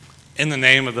In the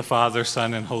name of the Father,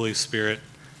 Son, and Holy Spirit.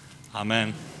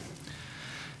 Amen.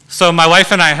 So my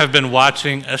wife and I have been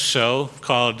watching a show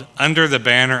called Under the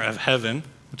Banner of Heaven,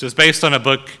 which is based on a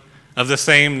book of the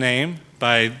same name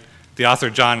by the author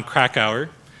Jon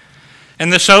Krakauer.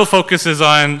 And the show focuses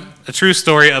on a true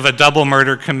story of a double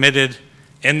murder committed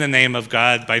in the name of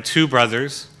God by two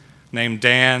brothers named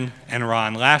Dan and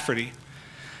Ron Lafferty.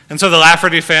 And so the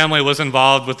Lafferty family was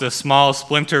involved with a small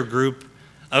splinter group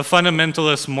of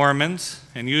fundamentalist Mormons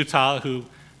in Utah who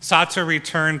sought to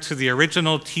return to the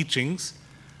original teachings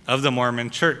of the Mormon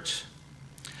Church.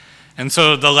 And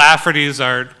so the Laffertys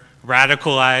are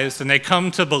radicalized, and they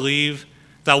come to believe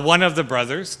that one of the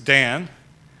brothers, Dan,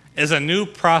 is a new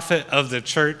prophet of the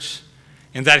church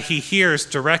and that he hears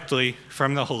directly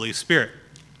from the Holy Spirit.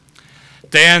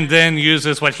 Dan then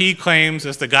uses what he claims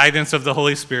is the guidance of the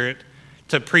Holy Spirit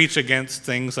to preach against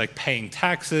things like paying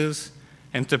taxes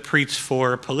and to preach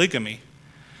for polygamy.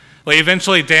 Well,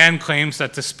 eventually Dan claims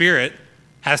that the Spirit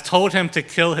has told him to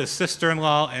kill his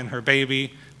sister-in-law and her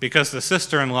baby because the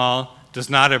sister-in-law does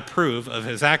not approve of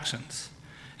his actions.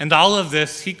 And all of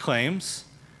this, he claims,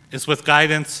 is with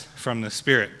guidance from the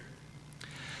Spirit.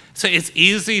 So it's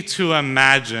easy to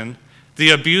imagine the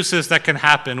abuses that can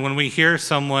happen when we hear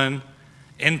someone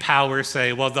in power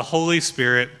say, well, the Holy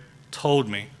Spirit told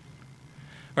me.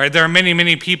 Right? There are many,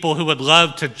 many people who would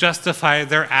love to justify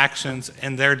their actions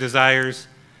and their desires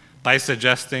by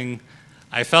suggesting,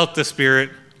 I felt the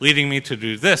Spirit leading me to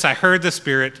do this. I heard the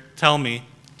Spirit tell me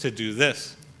to do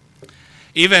this.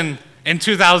 Even in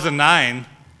 2009,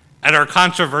 at our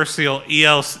controversial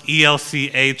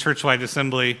ELCA Churchwide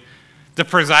Assembly, the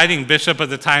presiding bishop at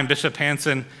the time, Bishop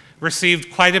Hansen,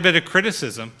 received quite a bit of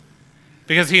criticism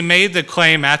because he made the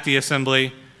claim at the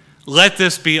assembly, let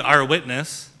this be our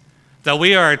witness, that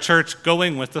we are a church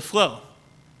going with the flow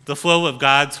of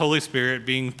God's Holy Spirit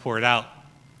being poured out,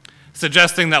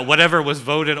 suggesting that whatever was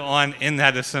voted on in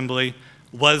that assembly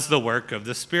was the work of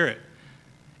the Spirit.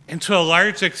 And to a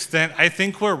large extent, I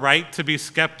think we're right to be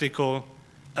skeptical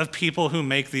of people who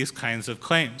make these kinds of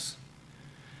claims.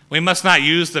 We must not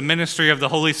use the ministry of the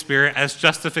Holy Spirit as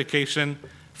justification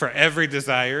for every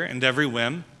desire and every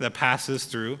whim that passes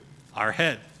through our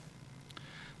head.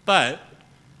 But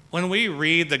when we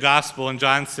read the gospel in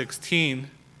John 16,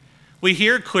 we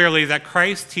hear clearly that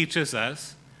Christ teaches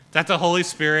us that the Holy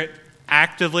Spirit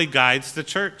actively guides the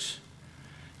church.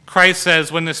 Christ says,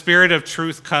 when the Spirit of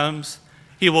truth comes,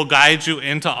 he will guide you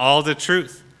into all the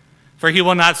truth. For he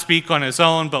will not speak on his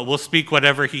own, but will speak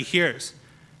whatever he hears.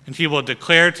 And he will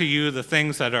declare to you the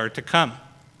things that are to come.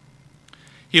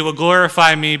 He will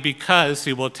glorify me because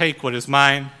he will take what is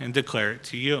mine and declare it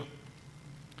to you.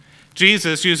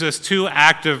 Jesus uses two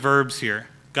active verbs here,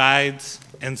 guides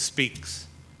and speaks.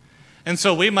 And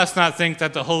so we must not think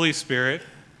that the Holy Spirit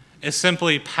is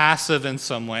simply passive in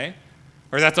some way,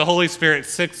 or that the Holy Spirit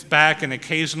sits back and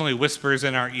occasionally whispers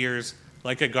in our ears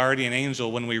like a guardian angel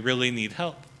when we really need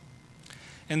help.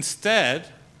 Instead,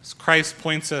 Christ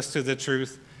points us to the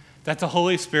truth that the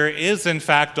Holy Spirit is in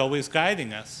fact always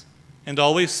guiding us and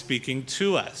always speaking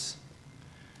to us.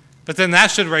 But then that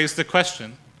should raise the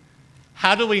question,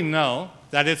 how do we know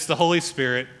that it's the Holy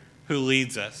Spirit who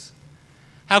leads us?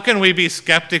 How can we be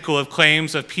skeptical of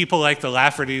claims of people like the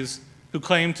Laffertys who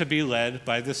claim to be led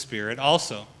by the Spirit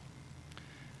also?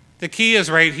 The key is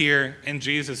right here in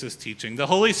Jesus' teaching. The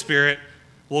Holy Spirit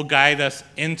will guide us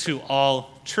into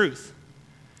all truth.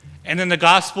 And in the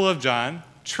Gospel of John,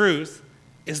 truth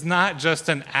is not just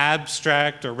an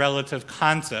abstract or relative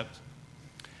concept.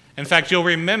 In fact, you'll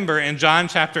remember in John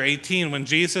chapter 18, when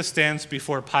Jesus stands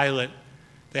before Pilate,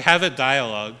 they have a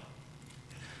dialogue.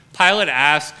 Pilate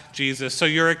asks Jesus, so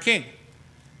you're a king?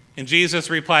 And Jesus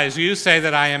replies, you say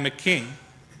that I am a king.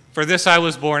 For this I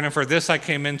was born, and for this I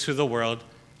came into the world,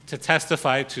 to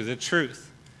testify to the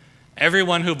truth.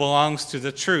 Everyone who belongs to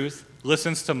the truth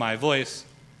listens to my voice.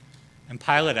 And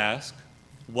Pilate asks,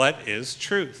 what is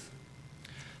truth?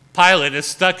 Pilate is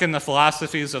stuck in the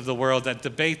philosophies of the world that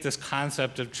debate this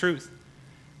concept of truth.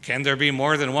 Can there be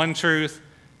more than one truth?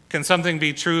 Can something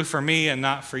be true for me and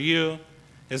not for you?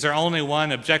 Is there only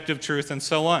one objective truth, and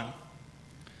so on?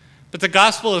 But the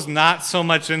gospel is not so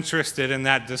much interested in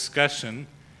that discussion.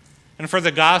 And for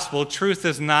the gospel, truth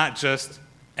is not just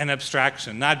an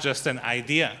abstraction, not just an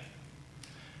idea.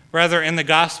 Rather, in the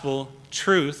gospel,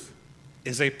 truth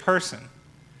is a person.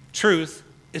 Truth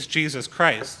is Jesus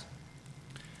Christ.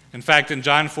 In fact, in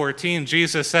John 14,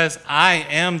 Jesus says, I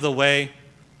am the way,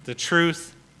 the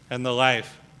truth, and the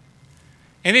life.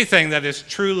 Anything that is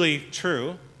truly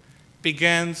true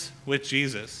begins with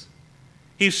Jesus.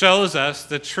 He shows us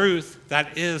the truth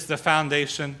that is the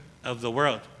foundation of the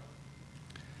world.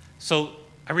 So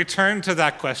I return to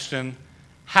that question,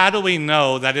 how do we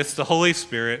know that it's the Holy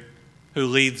Spirit who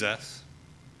leads us?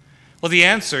 Well, the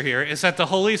answer here is that the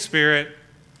Holy Spirit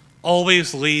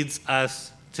always leads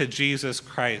us to Jesus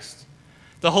Christ.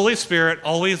 The Holy Spirit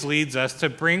always leads us to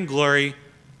bring glory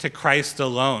to Christ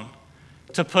alone,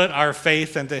 to put our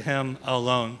faith into him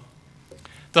alone.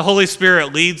 The Holy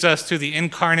Spirit leads us to the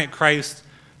incarnate Christ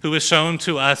who is shown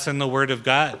to us in the Word of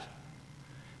God.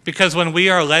 Because when we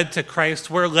are led to Christ,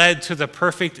 we're led to the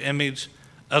perfect image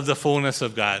of the fullness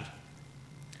of God.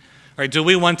 All right, do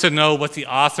we want to know what the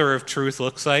author of truth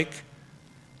looks like?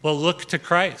 Well, look to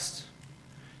Christ.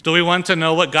 Do we want to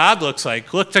know what God looks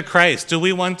like? Look to Christ. Do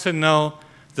we want to know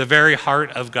the very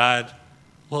heart of God?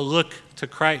 Well, look to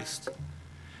Christ.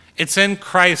 It's in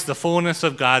Christ the fullness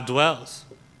of God dwells.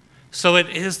 So it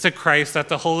is to Christ that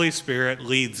the Holy Spirit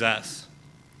leads us.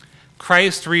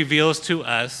 Christ reveals to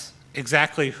us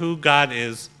exactly who God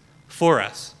is for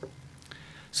us.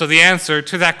 So the answer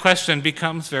to that question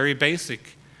becomes very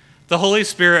basic. The Holy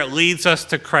Spirit leads us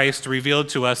to Christ revealed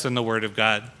to us in the Word of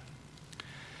God.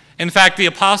 In fact, the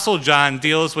Apostle John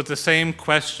deals with the same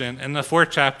question in the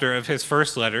 4th chapter of his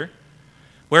first letter,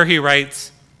 where he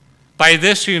writes, "By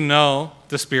this you know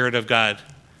the Spirit of God.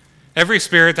 Every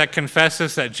spirit that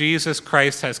confesses that Jesus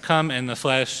Christ has come in the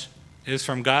flesh is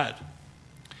from God."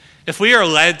 If we are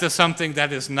led to something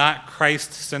that is not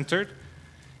Christ-centered,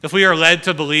 if we are led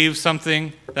to believe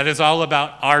something that is all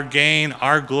about our gain,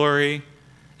 our glory,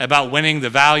 about winning the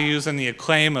values and the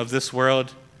acclaim of this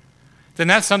world, then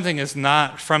that something is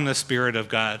not from the Spirit of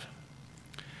God.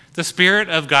 The Spirit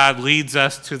of God leads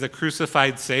us to the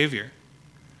crucified Savior.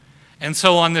 And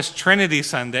so on this Trinity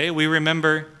Sunday, we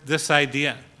remember this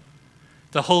idea.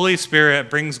 The Holy Spirit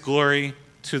brings glory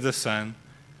to the Son.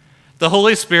 The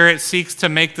Holy Spirit seeks to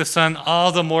make the Son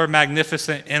all the more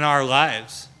magnificent in our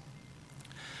lives.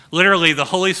 Literally, the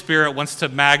Holy Spirit wants to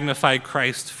magnify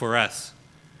Christ for us,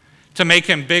 to make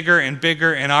him bigger and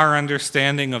bigger in our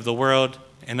understanding of the world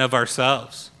and of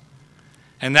ourselves.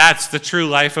 And that's the true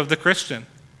life of the Christian,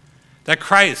 that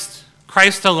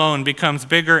Christ alone becomes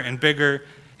bigger and bigger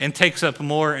and takes up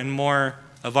more and more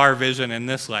of our vision in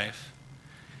this life.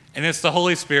 And it's the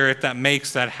Holy Spirit that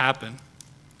makes that happen.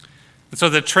 And so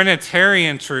the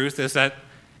Trinitarian truth is that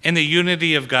in the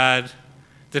unity of God,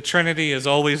 the Trinity is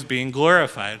always being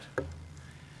glorified.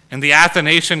 And the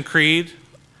Athanasian Creed,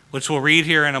 which we'll read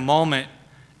here in a moment,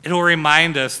 it will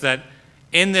remind us that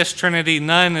in this Trinity,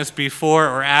 none is before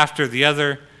or after the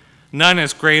other, none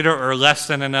is greater or less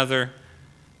than another,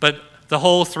 but the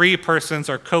whole three persons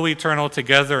are co-eternal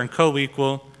together and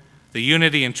co-equal. The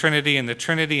unity in Trinity and the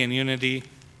Trinity in unity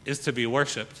is to be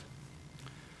worshiped.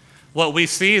 What we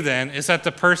see then is that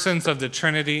the persons of the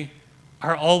Trinity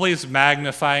are always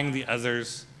magnifying the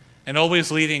others and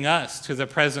always leading us to the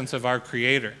presence of our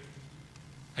Creator.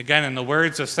 Again, in the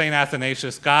words of St.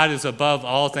 Athanasius, God is above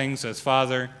all things as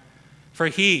Father, for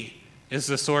he is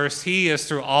the source. He is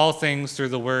through all things through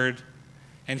the Word,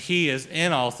 and he is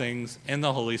in all things in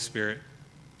the Holy Spirit.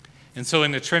 And so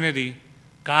in the Trinity,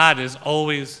 God is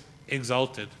always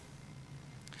exalted.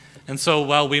 And so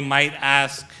while we might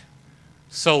ask,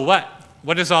 so what?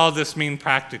 What does all this mean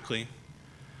practically?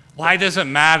 Why does it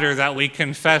matter that we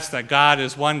confess that God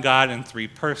is one God in three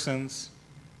persons?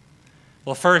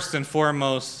 Well, first and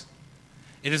foremost,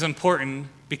 it is important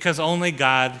because only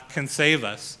God can save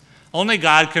us. Only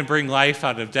God can bring life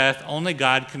out of death. Only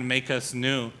God can make us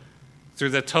new through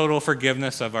the total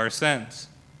forgiveness of our sins.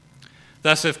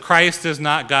 Thus, if Christ is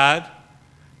not God,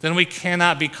 then we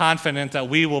cannot be confident that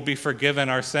we will be forgiven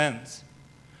our sins.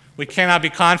 We cannot be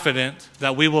confident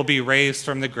that we will be raised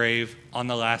from the grave on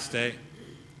the last day.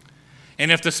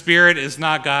 And if the Spirit is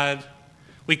not God,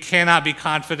 we cannot be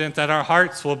confident that our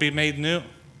hearts will be made new.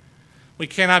 We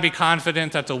cannot be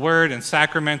confident that the word and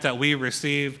sacrament that we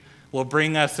receive will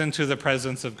bring us into the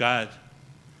presence of God.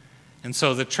 And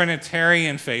so the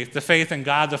Trinitarian faith, the faith in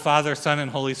God the Father, Son,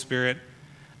 and Holy Spirit,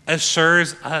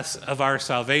 assures us of our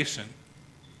salvation.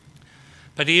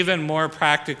 But even more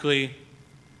practically,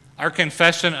 our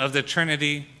confession of the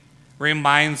Trinity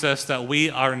reminds us that we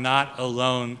are not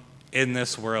alone in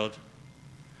this world.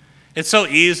 It's so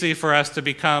easy for us to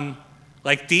become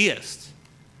like deists.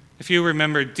 If you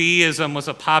remember, deism was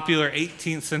a popular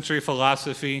 18th century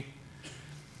philosophy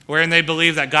wherein they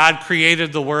believed that God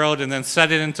created the world and then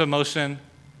set it into motion,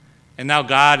 and now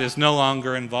God is no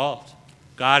longer involved.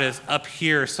 God is up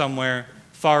here somewhere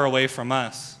far away from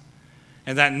us,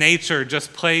 and that nature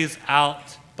just plays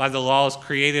out by the laws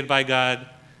created by God,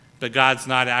 but God's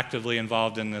not actively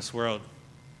involved in this world.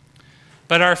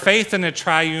 But our faith in the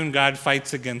triune God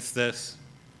fights against this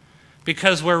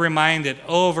because we're reminded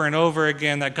over and over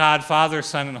again that God, Father,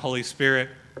 Son, and Holy Spirit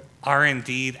are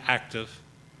indeed active.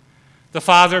 The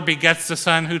Father begets the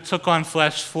Son who took on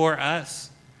flesh for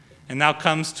us and now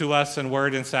comes to us in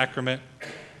word and sacrament.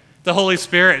 The Holy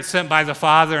Spirit, sent by the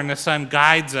Father and the Son,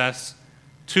 guides us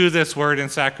to this word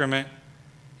and sacrament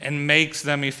and makes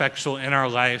them effectual in our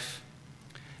life.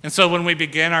 And so when we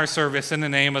begin our service in the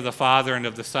name of the Father and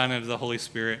of the Son and of the Holy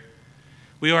Spirit,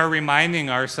 we are reminding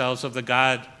ourselves of the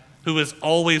God who is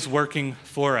always working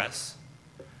for us.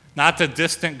 Not the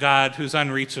distant God who's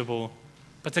unreachable,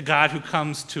 but the God who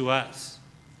comes to us.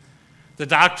 The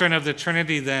doctrine of the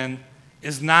Trinity, then,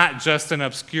 is not just an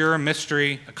obscure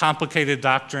mystery, a complicated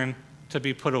doctrine to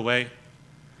be put away.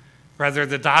 Rather,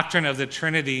 the doctrine of the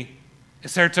Trinity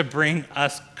is there to bring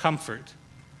us comfort,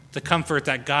 the comfort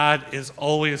that God is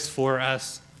always for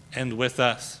us and with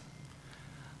us.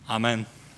 Amen.